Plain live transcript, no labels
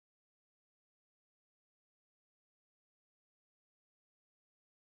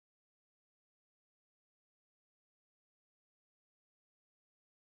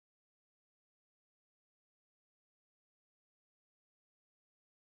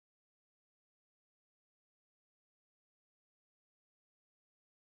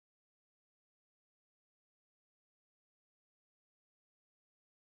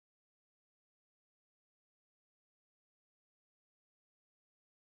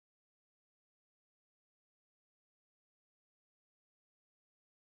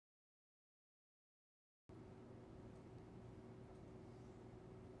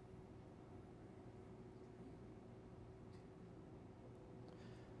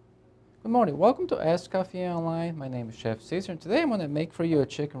Good morning. Welcome to Ask Coffee Online. My name is Chef Caesar, and today I'm going to make for you a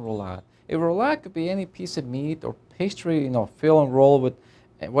chicken roulade. A roulade could be any piece of meat or pastry, fill and roll with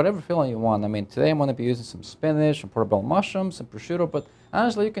whatever filling you want. I mean, today I'm going to be using some spinach, some portabella mushrooms, some prosciutto, but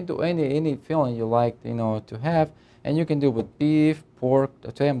honestly, you can do any filling you like, to have, and you can do with beef, pork.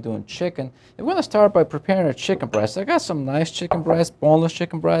 Today I'm doing chicken. I'm going to start by preparing a chicken breast. I got some nice chicken breast, boneless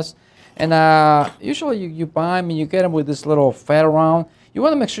chicken breast, and usually you buy them and you get them with this little fat around. You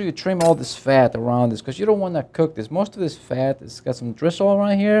want to make sure you trim all this fat around this because you don't want to cook this. Most of this fat, it's got some drizzle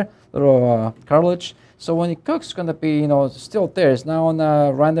around here, little cartilage. So when it cooks, it's going to be, still there. It's now on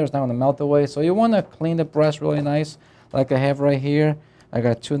the render, it's now on the melt away. So you want to clean the breast really nice, like I have right here. I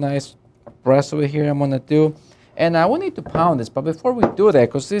got two nice breasts over here I'm going to do. And we need to pound this. But before we do that,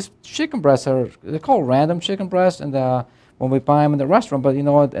 because these chicken breasts they're called random chicken breasts, and when we buy them in the restaurant, but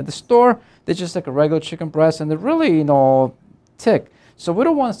at the store, they're just like a regular chicken breast, and they're really, thick. So we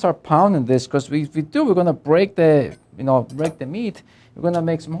don't want to start pounding this because if we do, we're going to break the, break the meat. We're going to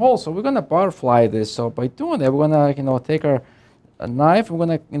make some holes. So we're going to butterfly this. So by doing that, we're going to, take a knife. We're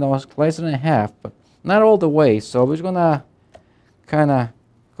going to, slice it in half, but not all the way. So we're just going to kind of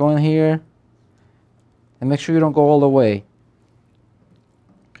go in here and make sure you don't go all the way.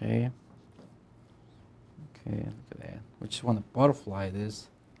 Okay. Okay, look at that. We just want to butterfly this,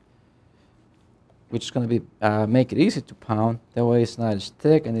 which is going to be make it easy to pound. That way it's not as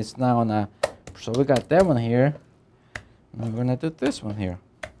thick and it's now on a. So we got that one here. And we're going to do this one here.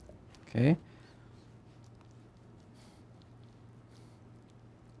 Okay.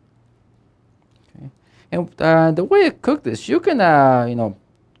 Okay. And the way I cook this, you can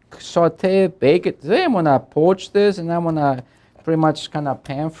saute it, bake it. Today I'm going to poach this, and I'm going to pretty much kind of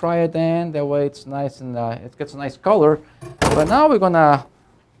pan fry it then. That way it's nice and it gets a nice color. But now we're going to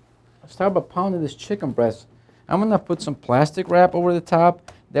start by pounding this chicken breast. I'm going to put some plastic wrap over the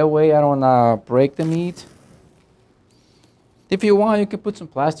top. That way I don't break the meat. If you want, you can put some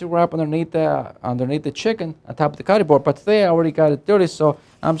plastic wrap underneath the chicken on top of the cutting board. But today I already got it dirty, so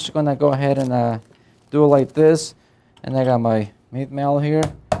I'm just going to go ahead and do it like this. And I got my meat mallet here.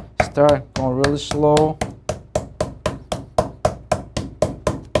 Start going really slow.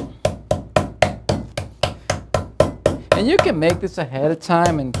 And you can make this ahead of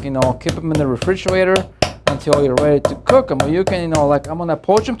time and, keep them in the refrigerator until you're ready to cook them. Or you can, like I'm going to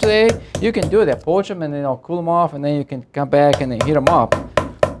poach them today. You can do that. Poach them and, cool them off, and then you can come back and heat them up,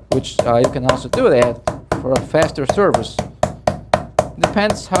 which you can also do that for a faster service.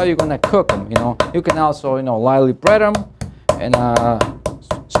 Depends how you're going to cook them, You can also, lightly bread them and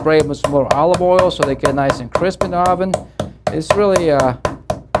spray them with some more olive oil so they get nice and crisp in the oven. It's really a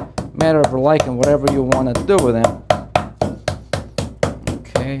matter of liking whatever you want to do with them.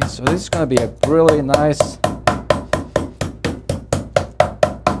 Okay, so this is going to be a really nice.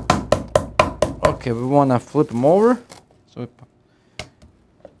 Okay, we want to flip them over. So we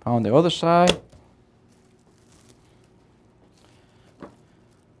pound the other side.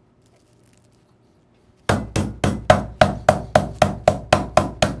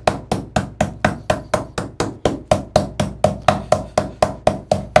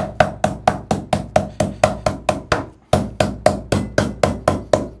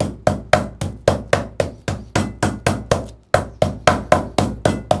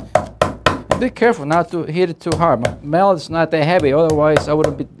 Be careful not to hit it too hard. My mallet is not that heavy, otherwise I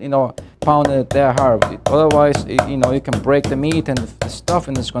wouldn't be, pounding it that hard. Otherwise, you can break the meat and the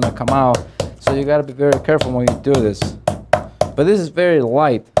stuffing is going to come out. So you got to be very careful when you do this. But this is very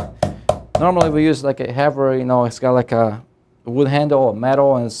light. Normally we use like a hammer, it's got like a wood handle, a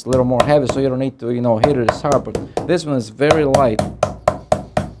metal, and it's a little more heavy, so you don't need to, hit it as hard. But this one is very light.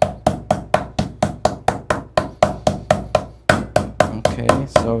 Okay,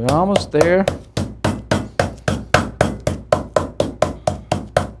 so we're almost there.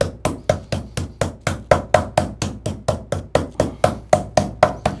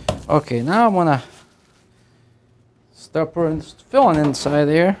 Okay, now I'm gonna start putting filling inside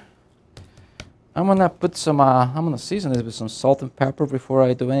there. I'm gonna put some. I'm gonna season this with some salt and pepper before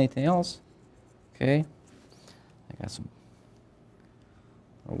I do anything else. Okay, I got some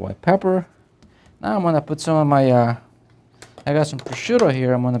white pepper. Now I'm gonna put some of my. I got some prosciutto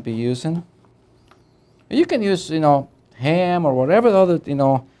here I'm going to be using. You can use, ham or whatever other,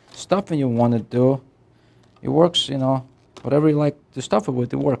 stuffing you want to do. It works, whatever you like to stuff it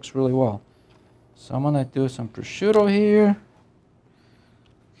with, it works really well. So I'm going to do some prosciutto here.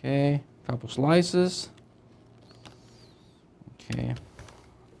 Okay, a couple slices. Okay.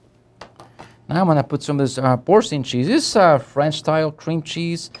 Now I'm going to put some of this Boursin cheese. This French style cream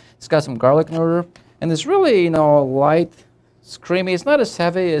cheese. It's got some garlic and herb. And it's really, light It's creamy. It's not as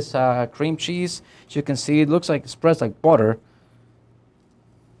heavy as cream cheese. As you can see, it looks like it spreads like butter.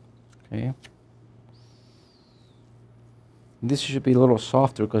 Okay. This should be a little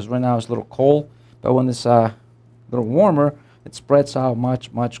softer because right now it's a little cold, but when it's a little warmer, it spreads out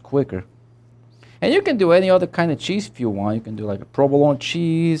much quicker. And you can do any other kind of cheese if you want. You can do like a provolone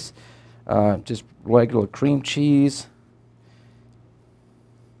cheese, just regular cream cheese.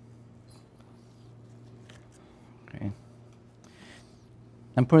 Okay.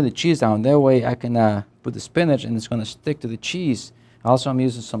 I'm putting the cheese down. That way I can put the spinach and it's going to stick to the cheese. Also, I'm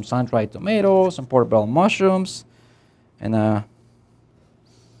using some sun-dried tomatoes, some portabella mushrooms, and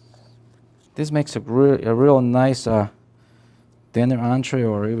this makes a real nice dinner entree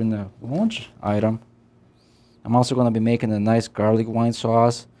or even a lunch item. I'm also going to be making a nice garlic wine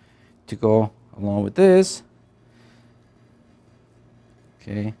sauce to go along with this.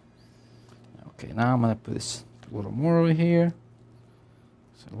 Okay. Okay, now I'm going to put this a little more over here.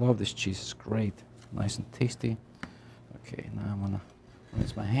 So I love this cheese. It's great. Nice and tasty. Okay, now I'm going to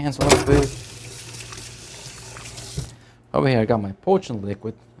rinse my hands a little bit. Over here I got my poaching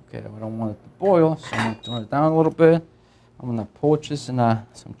liquid. Okay, I don't want it to boil, so I'm going to turn it down a little bit. I'm going to poach this in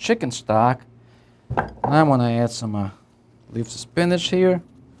some chicken stock. And I'm going to add some leaves of spinach here.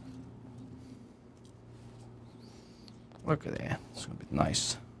 Look at that. It's going to be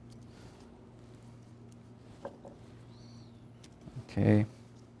nice. Okay.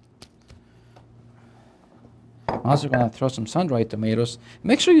 I'm also going to throw some sun-dried tomatoes.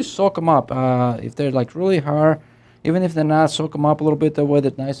 Make sure you soak them up. If they're like really hard, even if they're not, soak them up a little bit. That way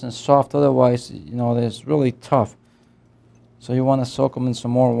they're nice and soft. Otherwise, you know, it's really tough. So you want to soak them in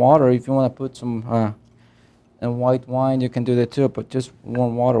some more water. If you want to put some in white wine, you can do that too. But just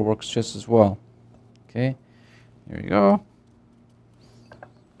warm water works just as well. Okay, here we go.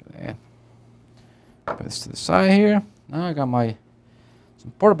 Look at that. Put this to the side here. Now I got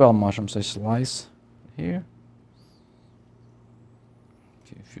some portabella mushrooms I slice here.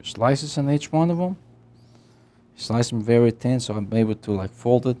 A few slices in each one of them. Slice them very thin so I'm able to like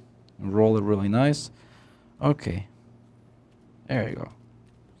fold it and roll it really nice. Okay, there you go.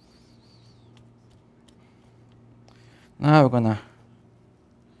 Now we're gonna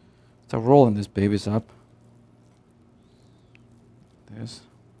start rolling these babies up. This.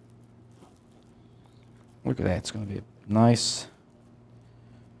 Look at that, it's gonna be a nice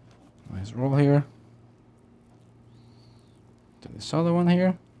roll here. Do this other one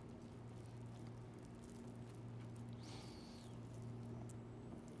here.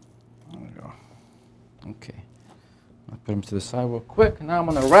 Okay, I'll put them to the side real quick. Now I'm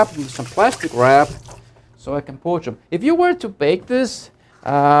going to wrap them with some plastic wrap so I can poach them. If you were to bake this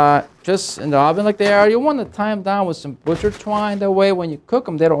just in the oven like they are, you want to tie them down with some butcher twine. That way when you cook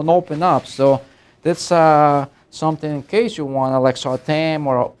them, they don't open up. So that's something in case you want to like saute them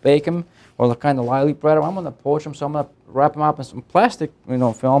or bake them or kind of lightly bread them. I'm going to poach them, so I'm going to wrap them up in some plastic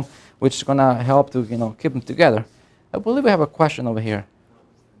film, which is going to help to keep them together. I believe we have a question over here.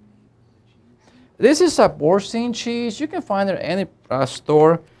 This is a Boursin cheese. You can find it at any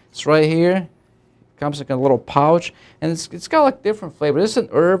store. It's right here. It comes like in a little pouch, and it's got like different flavors. This is an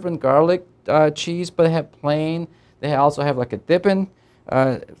herb and garlic cheese, but they have plain. They also have like a dipping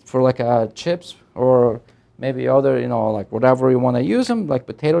for like chips or maybe other, like whatever you want to use them, like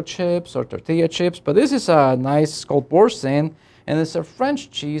potato chips or tortilla chips. But this is a nice, it's called Boursin, and it's a French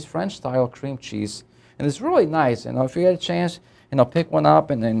cheese, French style cream cheese, and it's really nice. If you get a chance, pick one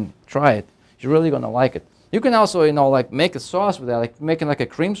up and then try it. You're really gonna like it. You can also, like make a sauce with that, like making like a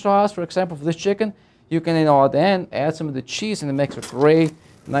cream sauce, for example, for this chicken. You can, at the end add some of the cheese, and it makes a great,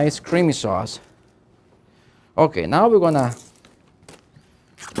 nice creamy sauce. Okay, now we're gonna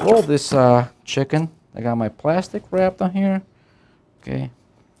roll this chicken. I got my plastic wrapped on here. Okay,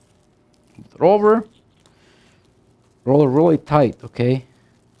 put it over. Roll it really tight. Okay,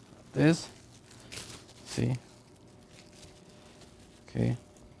 this. See. Okay.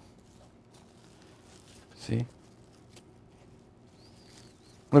 See?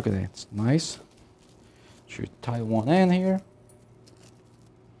 Look at that, it's nice. Should tie one end here.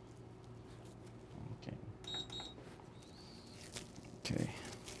 Okay. Okay.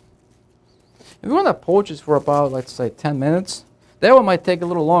 If you want to poach this for about, let's say, 10 minutes, that one might take a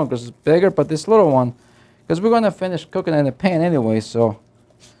little longer because it's bigger, but this little one, because we're going to finish cooking it in the pan anyway, so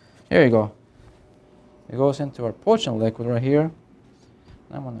here you go. It goes into our poaching liquid right here.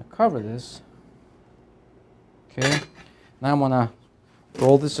 Now I'm going to cover this. Okay, now I'm gonna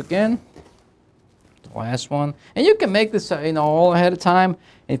roll this again, the last one, and you can make this, all ahead of time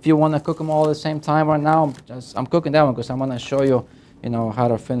if you want to cook them all at the same time. Right now, I'm cooking that one because I'm gonna show you, how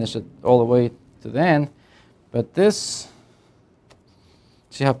to finish it all the way to the end. But this,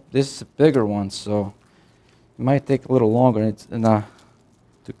 See how this is a bigger one, so it might take a little longer to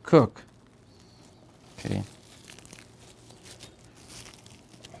cook. Okay.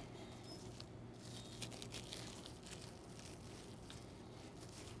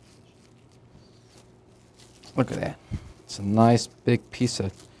 Look at that. It's a nice big piece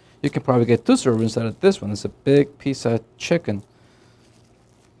of, you can probably get 2 servings out of this one. It's a big piece of chicken.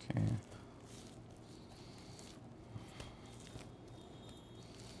 Okay.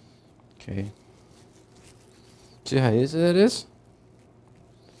 Okay. See how easy it is?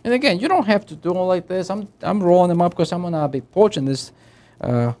 And again, you don't have to do it like this. I'm rolling them up because I'm gonna be poaching this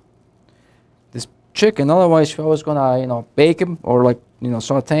this chicken. Otherwise, if I was gonna bake them or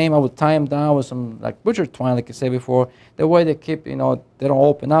saute them, I would tie them down with some butcher twine, like I said before. That way they keep they don't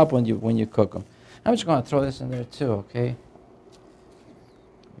open up when you cook them. I'm just gonna throw this in there too. Okay.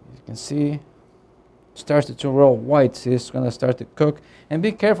 You can see. Starts to turn real white. See, it's gonna start to cook. And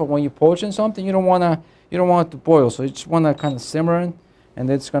be careful when you're poaching something. You don't want it to boil. So you just wanna kind of simmer it, and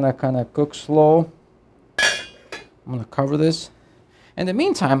it's gonna kind of cook slow. I'm gonna cover this. In the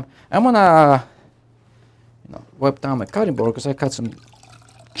meantime, I'm gonna wipe down my cutting board because I got some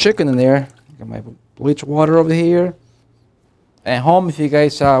chicken in there. Got my bleach water over here. At home, if you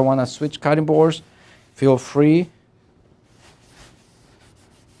guys wanna switch cutting boards, feel free.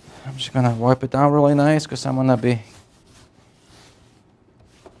 I'm just gonna wipe it down really nice because I'm gonna be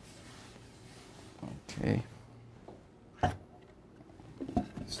okay.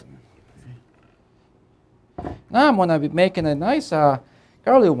 Now I'm gonna be making a nice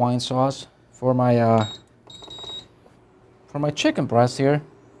garlic wine sauce for my chicken breast here.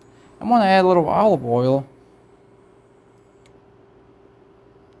 I'm gonna add a little olive oil.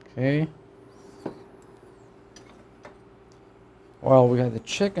 Okay. While we got the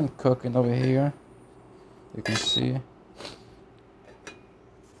chicken cooking over here, you can see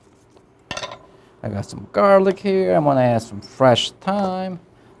I got some garlic here. I'm gonna add some fresh thyme,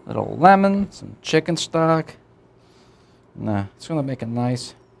 a little lemon, some chicken stock. Nah, it's gonna make a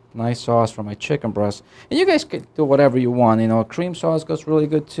nice sauce for my chicken breast. And you guys can do whatever you want. Cream sauce goes really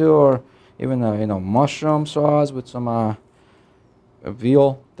good too, or even a mushroom sauce with some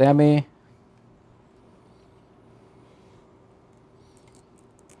veal demi.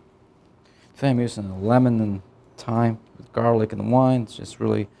 I'm using a lemon and thyme with garlic and wine. It's just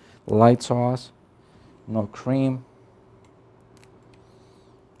really light sauce, no cream.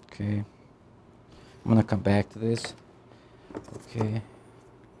 Okay, I'm gonna come back to this. Okay.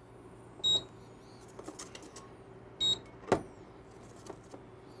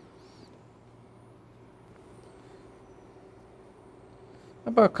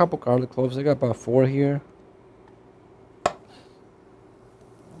 About a couple garlic cloves. I got about 4 here.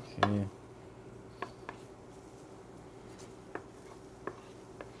 Okay.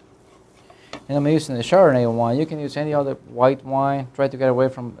 And I'm using the Chardonnay wine. You can use any other white wine. Try to get away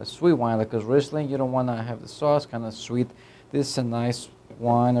from a sweet wine like a Riesling. You don't want to have the sauce kind of sweet. This is a nice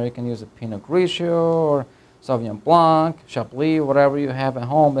wine, or you can use a Pinot Grigio or Sauvignon Blanc, Chablis, whatever you have at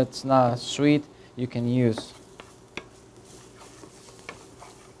home that's not sweet, you can use.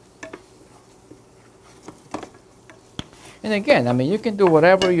 And again, I mean, you can do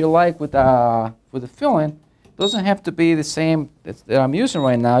whatever you like with the filling. It doesn't have to be the same that I'm using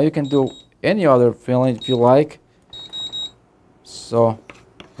right now. You can do any other filling if you like. So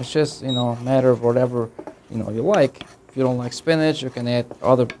it's just a matter of whatever you like. If you don't like spinach, you can add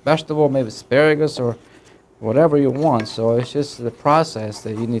other vegetable, maybe asparagus or whatever you want. So it's just the process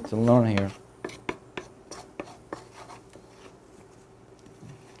that you need to learn here.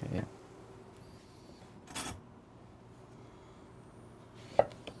 Okay.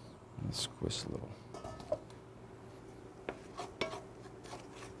 Let's squeeze a little.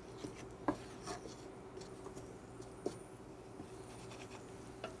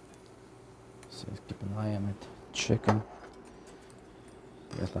 Keep an eye on it. Chicken.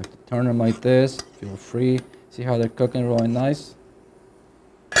 You guys like to turn them like this. Feel free. See how they're cooking really nice.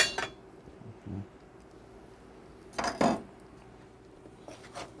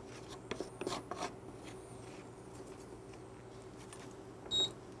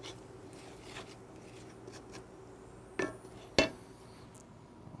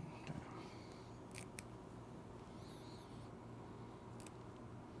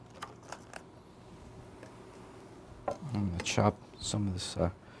 I'm going to chop some of this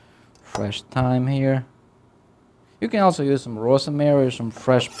fresh thyme here. You can also use some rosemary or some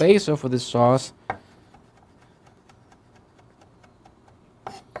fresh basil for this sauce.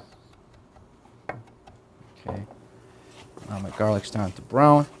 Okay. Now my garlic's starting to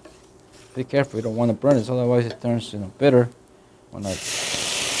brown. Be careful, you don't want to burn this, otherwise it turns bitter when I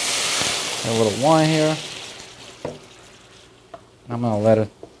A little wine here. I'm gonna let it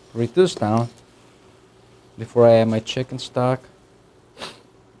reduce down before I add my chicken stock.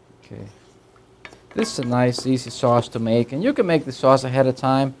 Okay. This is a nice, easy sauce to make, and you can make the sauce ahead of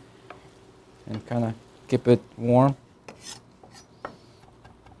time and kind of keep it warm.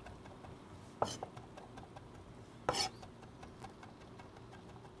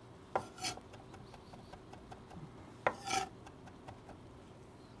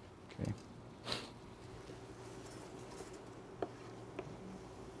 Okay.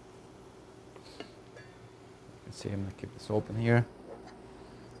 Let's see, I'm gonna keep this open here.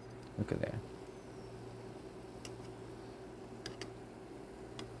 Look at that.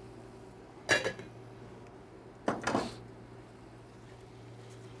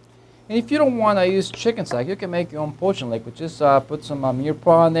 And if you don't want to use chicken stock, you can make your own poaching liquid. Just put some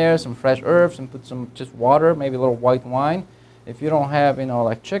mirepoix in there, some fresh herbs, and put some just water, maybe a little white wine. If you don't have,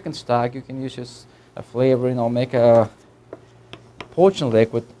 like chicken stock, you can use just a flavor, make a poaching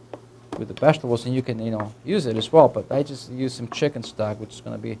liquid with the vegetables, and you can, use it as well. But I just use some chicken stock, which is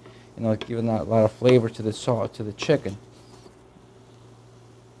going to be, giving a lot of flavor to the sauce, to the chicken.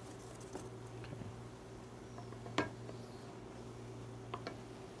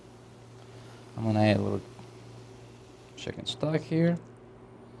 I'm going to add a little chicken stock here.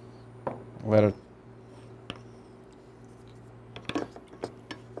 Let it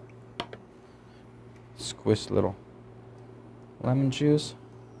squeeze a little lemon juice.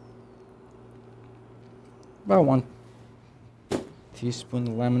 About 1 teaspoon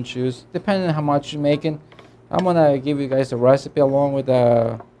of lemon juice, depending on how much you're making. I'm going to give you guys a recipe along with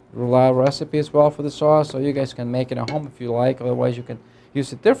the roulade recipe as well for the sauce, so you guys can make it at home if you like. Otherwise, you can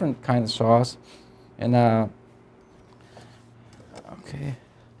use a different kind of sauce. And okay.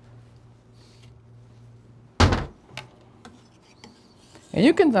 And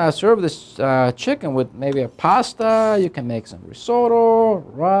you can serve this chicken with maybe a pasta. You can make some risotto,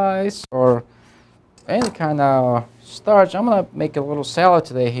 rice, or any kind of starch. I'm gonna make a little salad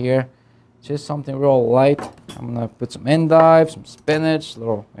today here, just something real light. I'm gonna put some endive, some spinach,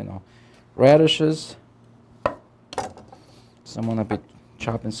 little radishes. So I'm gonna be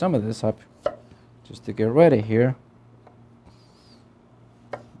chopping some of this up just to get ready here.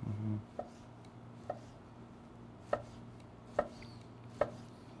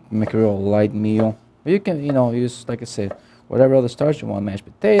 Make a real light meal. You can use, like I said, whatever other starch you want. Mashed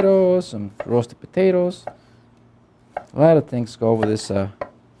potatoes, some roasted potatoes. A lot of things go with this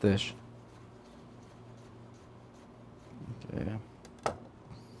dish. Okay. I'm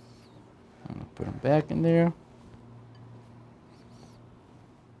gonna put them back in there.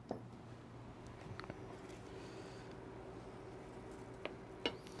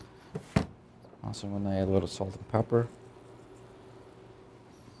 Also, I'm gonna add a little salt and pepper.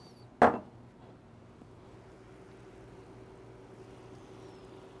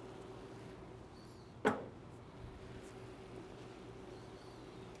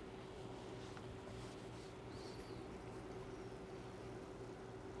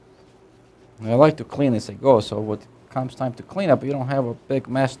 I like to clean as I go, so when it comes time to clean up, you don't have a big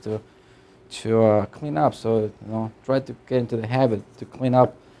mess to clean up. So try to get into the habit to clean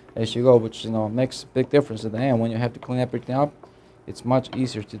up as you go, which makes a big difference at the end. When you have to clean everything up, it's much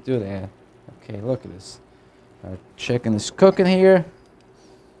easier to do that. Okay, look at this. Our chicken is cooking here.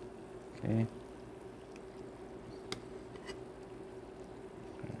 Okay.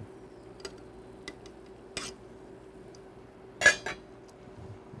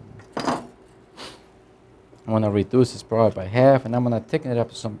 I'm gonna reduce this probably by half, and I'm gonna thicken it up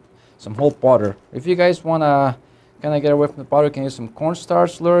with some whole butter. If you guys wanna kind of get away from the butter, you can use some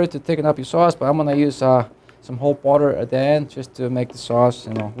cornstarch slurry to thicken up your sauce, but I'm gonna use some whole butter at the end just to make the sauce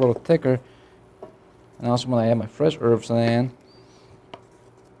a little thicker. And also I'm gonna add my fresh herbs in the end.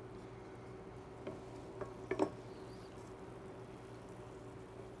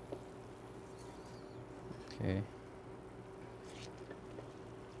 Okay.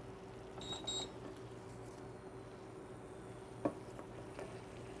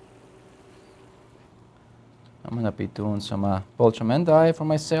 I'm gonna be doing some Belgian endive for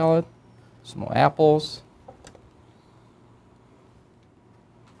my salad, some more apples.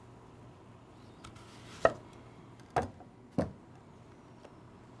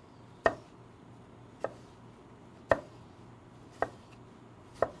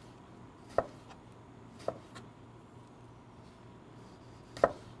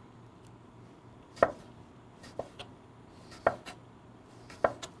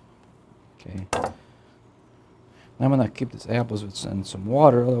 Okay. I'm gonna keep these apples in some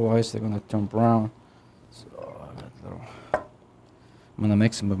water, otherwise they're gonna turn brown. So I'm I'm gonna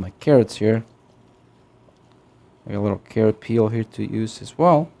mix them with my carrots here. I got a little carrot peel here to use as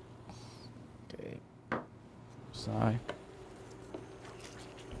well. Okay, side.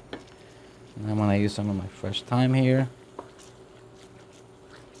 And I'm gonna use some of my fresh thyme here.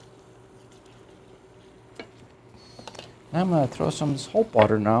 And I'm gonna throw some of this whole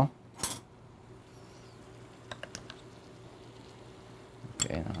butter now.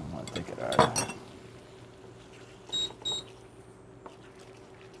 Okay, now I'm gonna take it out of there.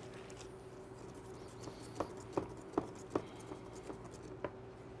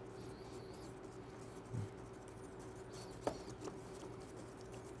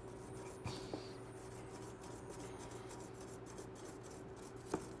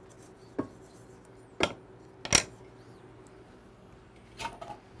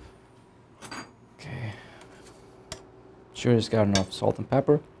 Sure it's got enough salt and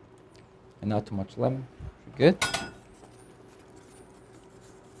pepper and not too much lemon. Good.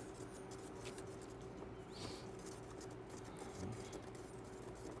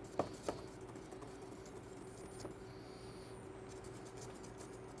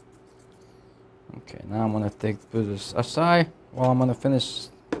 Okay, now I'm gonna put this aside while I'm gonna finish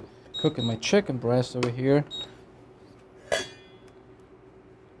cooking my chicken breast over here.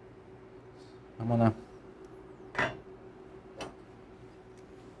 I'm gonna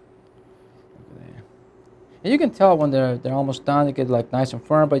and you can tell when they're almost done, they get like nice and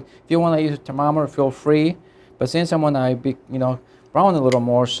firm. But if you want to use a thermometer, feel free. But since I'm gonna be, brown a little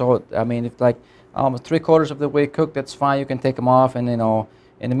more, so I mean, if like almost 3/4 of the way cooked, that's fine. You can take them off, and in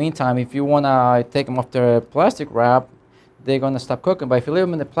the meantime, if you wanna take them off the plastic wrap, they're gonna stop cooking. But if you leave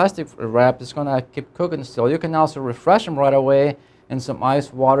them in the plastic wrap, it's gonna keep cooking still. You can also refresh them right away in some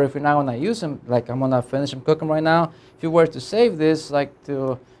ice water. If you're not gonna use them, like I'm gonna finish them cooking right now. If you were to save this, like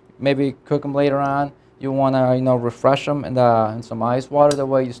to maybe cook them later on, you want to refresh them in some ice water. That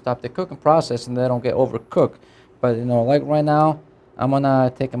way you stop the cooking process and they don't get overcooked. But like right now, I'm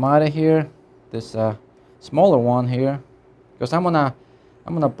gonna take them out of here, this smaller one here, because I'm gonna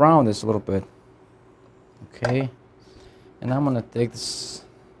brown this a little bit. Okay, and I'm gonna take this,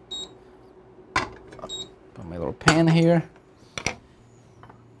 put my little pan here.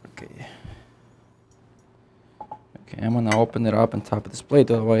 Okay, I'm gonna open it up on top of this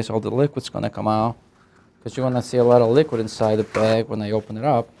plate, otherwise all the liquid's gonna come out. Because you're going to see a lot of liquid inside the bag when I open it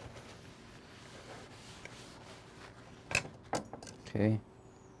up. Okay.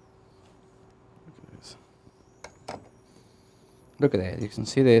 Look at that. You can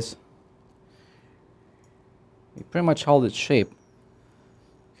see this. You pretty much hold its shape.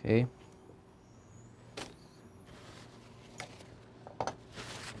 Okay.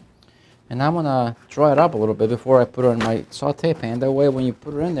 And I'm going to dry it up a little bit before I put it in my saute pan. That way when you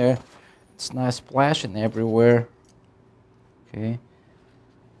put it in there, it's not splashing everywhere. Okay.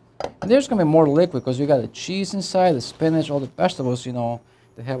 And there's going to be more liquid because you got the cheese inside, the spinach, all the vegetables,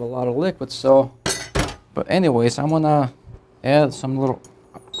 they have a lot of liquid. So, but anyways, I'm going to add some little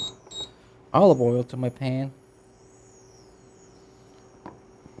olive oil to my pan.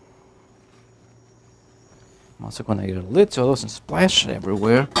 I'm also going to get a lid so it doesn't splash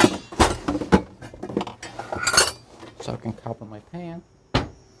everywhere. So I can cover my pan.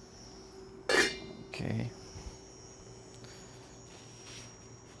 Okay.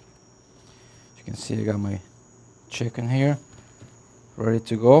 You can see I got my chicken here ready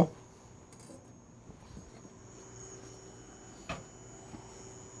to go.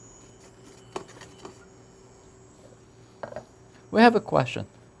 We have a question.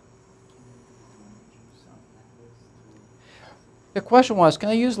 The question was, can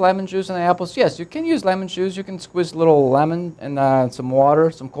I use lemon juice and apples? Yes, you can use lemon juice. You can squeeze a little lemon and some water,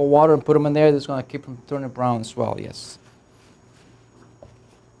 some cold water, and put them in there. That's going to keep them turning brown as well, yes.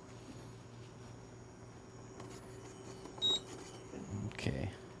 Okay.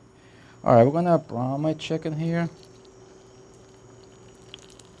 All right, we're going to brown my chicken here.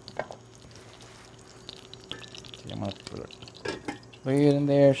 Okay, I'm going to put it in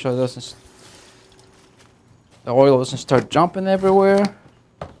there so it doesn't... The oil doesn't start jumping everywhere.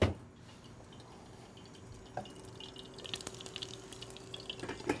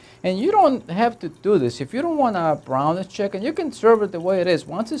 And you don't have to do this. If you don't want to brown the chicken, you can serve it the way it is.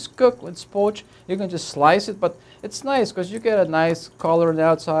 Once it's cooked, it's poached, you can just slice it. But it's nice because you get a nice color on the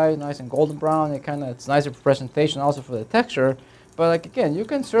outside, nice and golden brown. It's nicer for presentation, also for the texture. But like again, you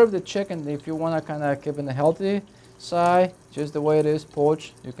can serve the chicken if you want to kind of keep it in the healthy side, just the way it is,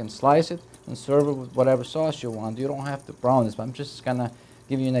 poached. You can slice it and serve it with whatever sauce you want. You don't have to brown this, but I'm just gonna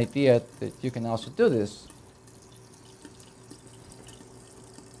give you an idea that you can also do this.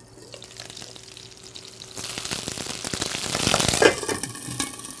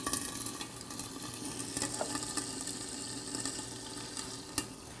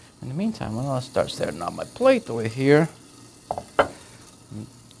 the meantime, I'm gonna start setting up my plate over here.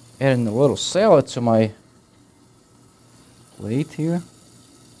 Adding a little salad to my plate here.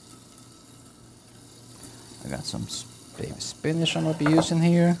 I got some baby spinach I'm gonna be using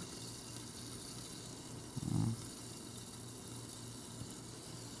here.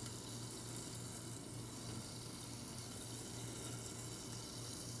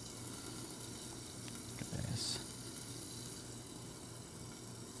 Look at this.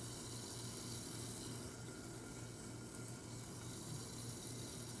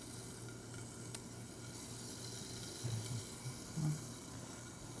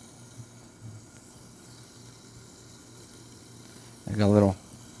 I got a little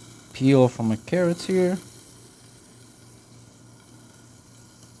peel from my carrots here.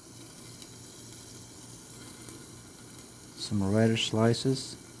 Some radish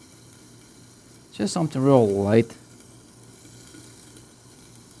slices. Just something real light.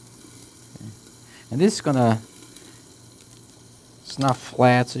 Okay. And this is gonna, it's not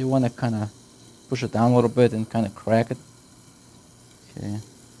flat, so you wanna kinda push it down a little bit and kinda crack it. Okay.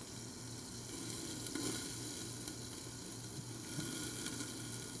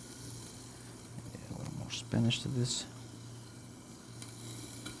 Spinach to this.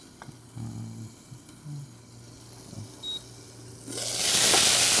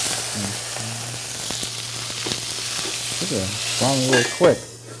 Look at it, browning really quick.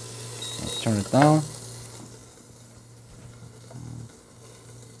 Let's turn it down.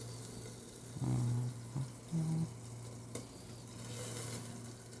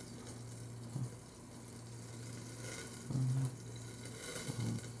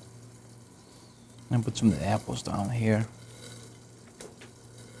 And put some of the apples down here.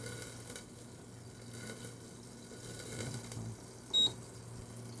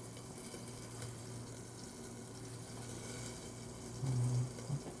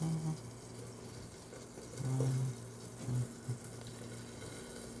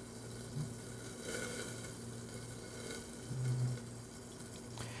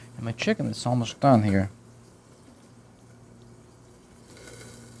 And my chicken is almost done here.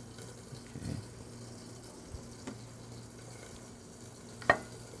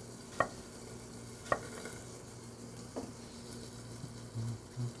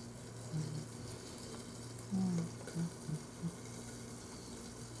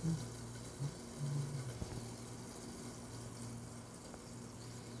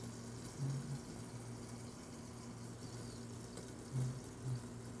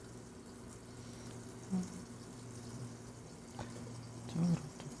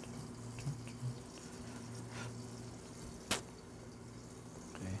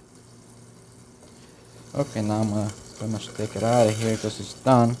 Okay, now I'm gonna pretty much take it out of here because it's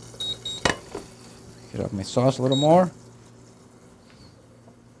done. Heat up my sauce a little more.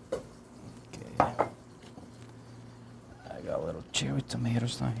 Okay. I got a little cherry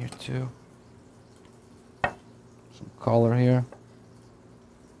tomatoes down here too. Some color here.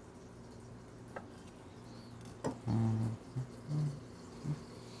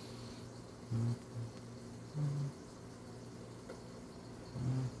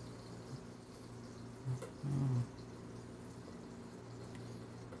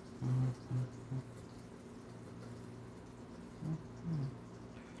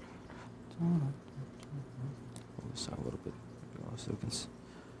 Pull this out a little bit so you can see.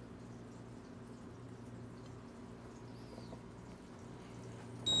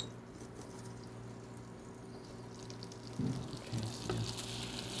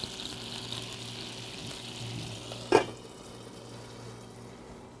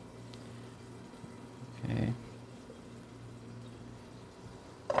 Okay.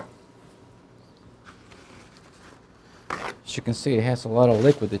 As you can see, it has a lot of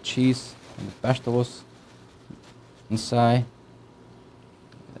liquid, the cheese and the vegetables inside.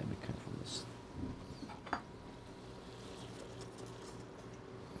 Let me cut from this.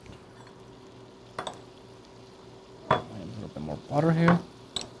 Add a little bit more butter here.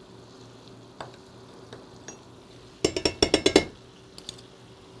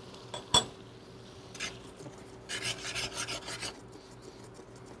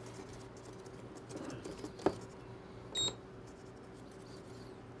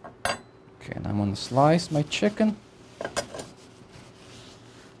 Okay, and I'm gonna slice my chicken.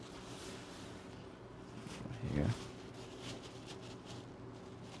 Here.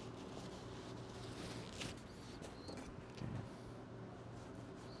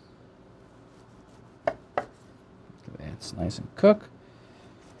 Okay. That's nice and cooked.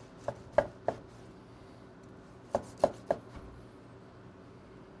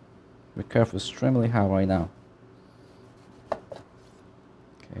 Be careful, it's extremely hot right now. Okay.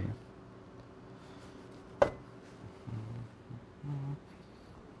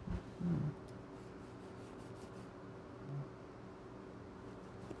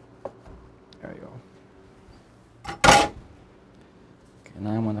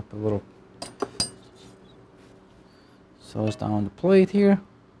 gonna put a little sauce down on the plate here.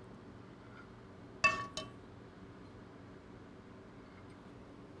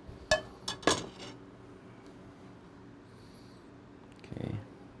 Okay,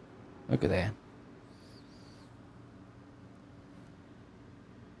 look at that.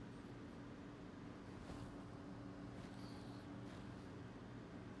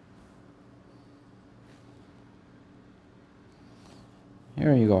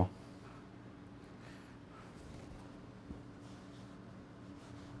 Here you go.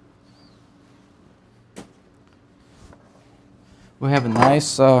 We have a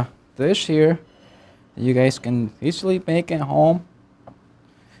nice dish here that you guys can easily make at home.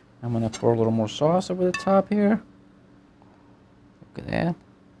 I'm gonna pour a little more sauce over the top here. Look at that.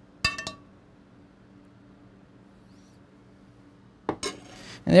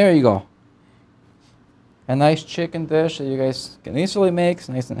 And there you go. A nice chicken dish that you guys can easily make. It's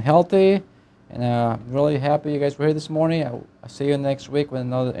nice and healthy. And I'm really happy you guys were here this morning. I'll see you next week with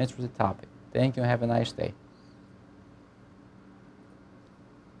another interesting topic. Thank you and have a nice day.